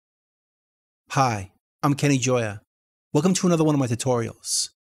Hi, I'm Kenny Joya. Welcome to another one of my tutorials.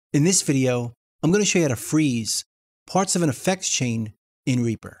 In this video, I'm going to show you how to freeze parts of an effects chain in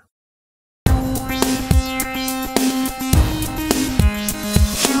Reaper. I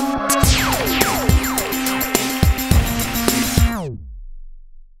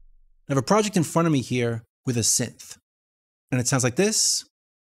have a project in front of me here with a synth, and it sounds like this.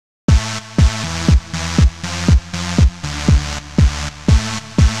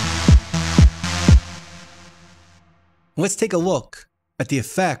 Let's take a look at the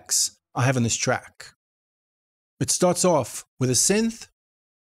effects I have on this track. It starts off with a synth,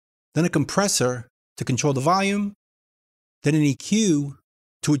 then a compressor to control the volume, then an EQ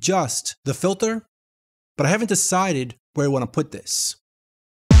to adjust the filter, but I haven't decided where I want to put this.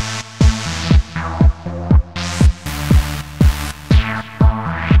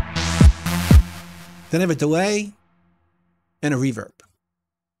 Then I have a delay and a reverb.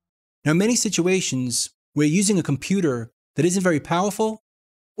 Now, in many situations, where you're using a computer that isn't very powerful,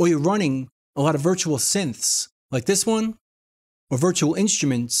 or you're running a lot of virtual synths like this one, or virtual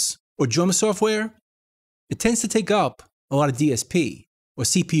instruments, or drum software, it tends to take up a lot of DSP, or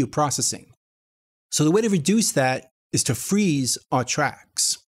CPU processing. So the way to reduce that is to freeze our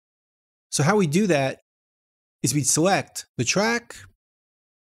tracks. So how we do that is we select the track,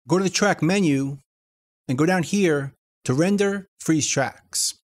 go to the track menu, and go down here to render freeze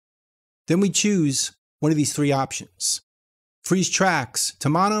tracks. Then we choose one of these three options: freeze tracks to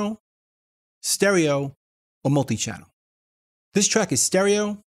mono, stereo, or multi-channel. This track is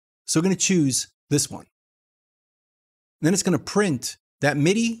stereo, so we're going to choose this one. And then it's going to print that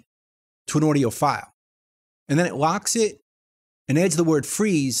MIDI to an audio file. And then it locks it and adds the word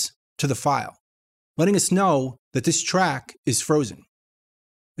freeze to the file, letting us know that this track is frozen.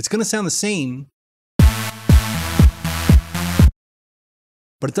 It's going to sound the same,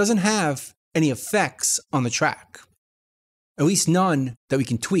 but it doesn't have any effects on the track, at least none that we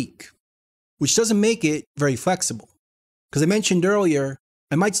can tweak, which doesn't make it very flexible. Because I mentioned earlier,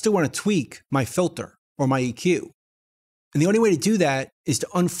 I might still want to tweak my filter or my EQ. And the only way to do that is to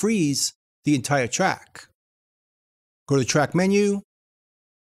unfreeze the entire track. Go to the track menu,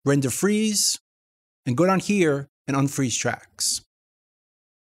 render freeze, and go down here and unfreeze tracks,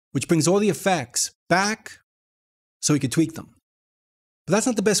 which brings all the effects back so we can tweak them. But that's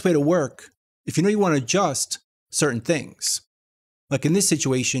not the best way to work if you know you want to adjust certain things, like in this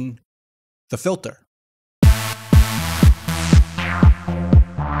situation, the filter.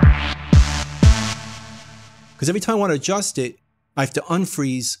 Because every time I want to adjust it, I have to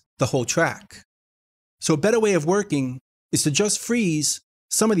unfreeze the whole track. So a better way of working is to just freeze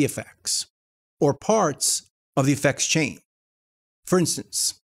some of the effects, or parts of the effects chain. For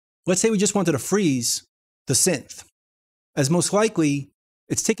instance, let's say we just wanted to freeze the synth, as most likely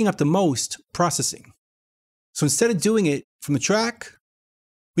it's taking up the most processing. So instead of doing it from the track,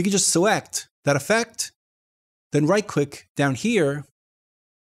 we can just select that effect, then right-click down here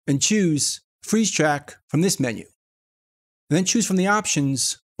and choose Freeze Track from this menu. And then choose from the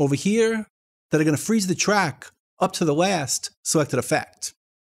options over here that are going to freeze the track up to the last selected effect.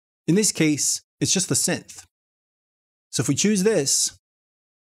 In this case, it's just the synth. So if we choose this,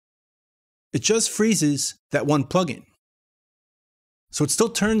 it just freezes that one plugin. So it still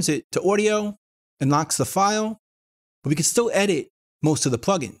turns it to audio and locks the file, but we can still edit most of the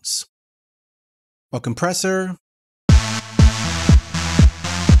plugins. Our compressor,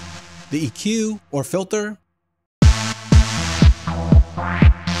 the EQ or filter,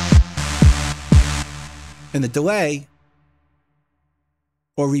 and the delay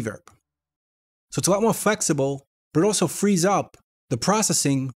or reverb. So it's a lot more flexible, but it also frees up the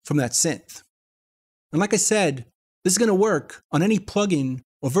processing from that synth. And like I said, this is going to work on any plugin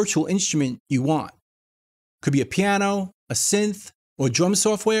or virtual instrument you want. Could be a piano, a synth, or drum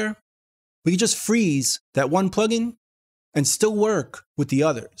software. We can just freeze that one plugin and still work with the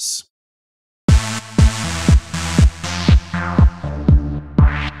others.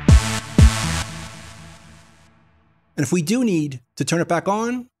 And if we do need to turn it back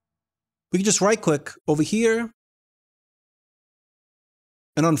on, we can just right-click over here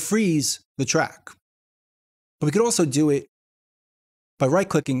and unfreeze the track. But we could also do it by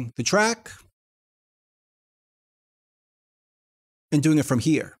right-clicking the track and doing it from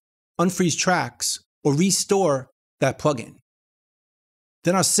here. Unfreeze tracks or restore that plugin.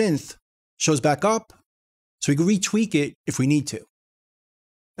 Then our synth shows back up, so we can retweak it if we need to.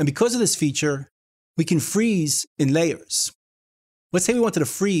 And because of this feature, we can freeze in layers. Let's say we wanted to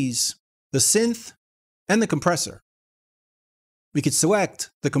freeze the synth and the compressor. We could select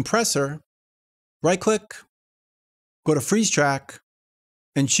the compressor, right-click, go to Freeze Track,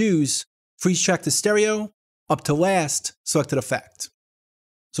 and choose freeze track to stereo, up to last selected effect.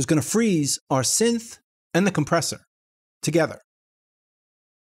 So it's going to freeze our synth and the compressor together.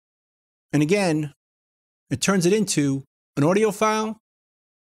 And again, it turns it into an audio file,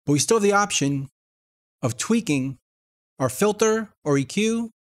 but we still have the option of tweaking our filter or EQ,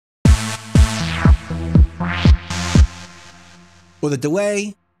 or the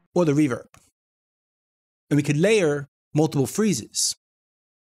delay, or the reverb. And we could layer multiple freezes.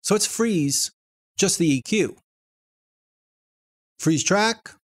 So let's freeze just the EQ. Freeze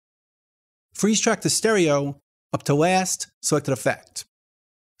track to stereo, up to last selected effect.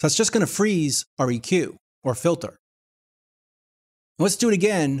 So that's just going to freeze our EQ or filter. Let's do it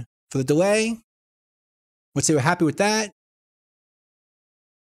again for the delay. Let's say we're happy with that.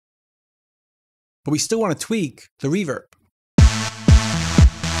 But we still want to tweak the reverb.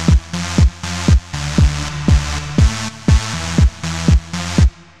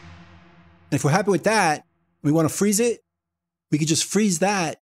 And if we're happy with that, we want to freeze it, we could just freeze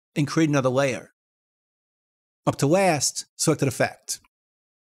that and create another layer. Up to last selected effect.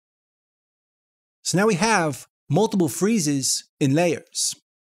 So now we have multiple freezes in layers.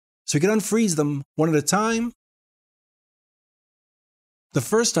 So we can unfreeze them one at a time. The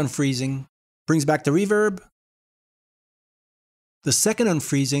first unfreezing brings back the reverb. The second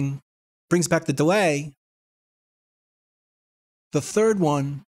unfreezing brings back the delay. The third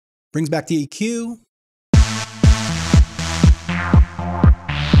one brings back the EQ.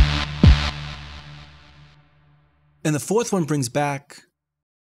 And the fourth one brings back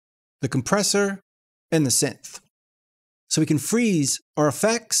the compressor and the synth. So we can freeze our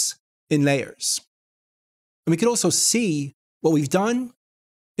effects in layers. And we can also see what we've done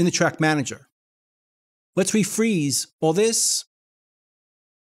in the track manager. Let's refreeze all this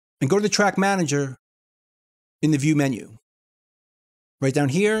and go to the track manager in the view menu. Right down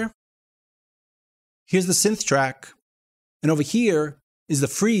here, here's the synth track, and over here is the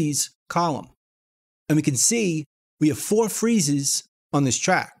freeze column. And we can see we have 4 freezes on this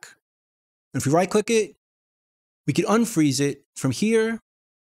track. And if we right-click it, we can unfreeze it from here,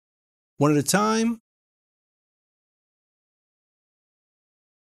 one at a time.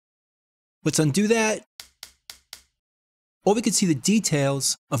 Let's undo that. Or we can see the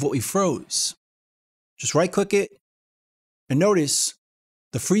details of what we froze. Just right-click it, and notice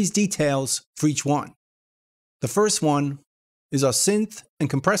the freeze details for each one. The first one is our synth and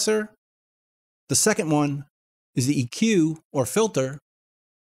compressor. The second one is the EQ or filter.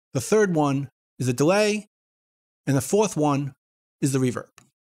 The third one is the delay. And the fourth one is the reverb.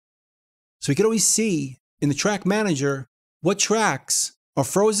 So we can always see in the track manager what tracks are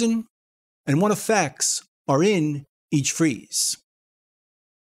frozen and what effects are in each freeze.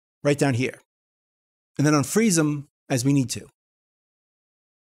 Right down here. And then unfreeze them as we need to.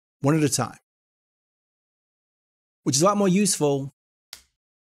 One at a time. Which is a lot more useful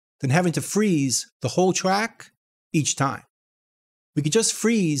than having to freeze the whole track each time. We could just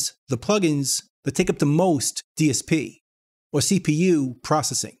freeze the plugins that take up the most DSP or CPU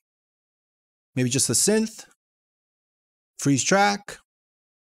processing. Maybe just the synth, freeze track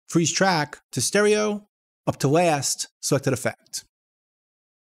to stereo, up to last selected effect.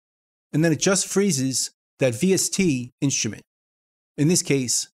 And then it just freezes that VST instrument, in this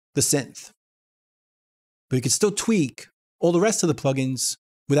case, the synth. But you can still tweak all the rest of the plugins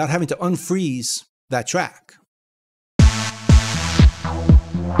without having to unfreeze that track.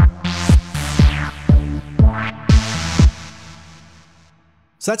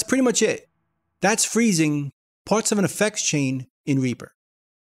 So that's pretty much it. That's freezing parts of an effects chain in Reaper.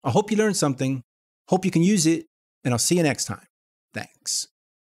 I hope you learned something, hope you can use it, and I'll see you next time. Thanks.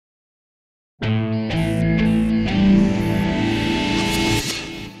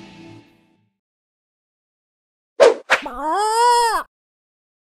 Bye.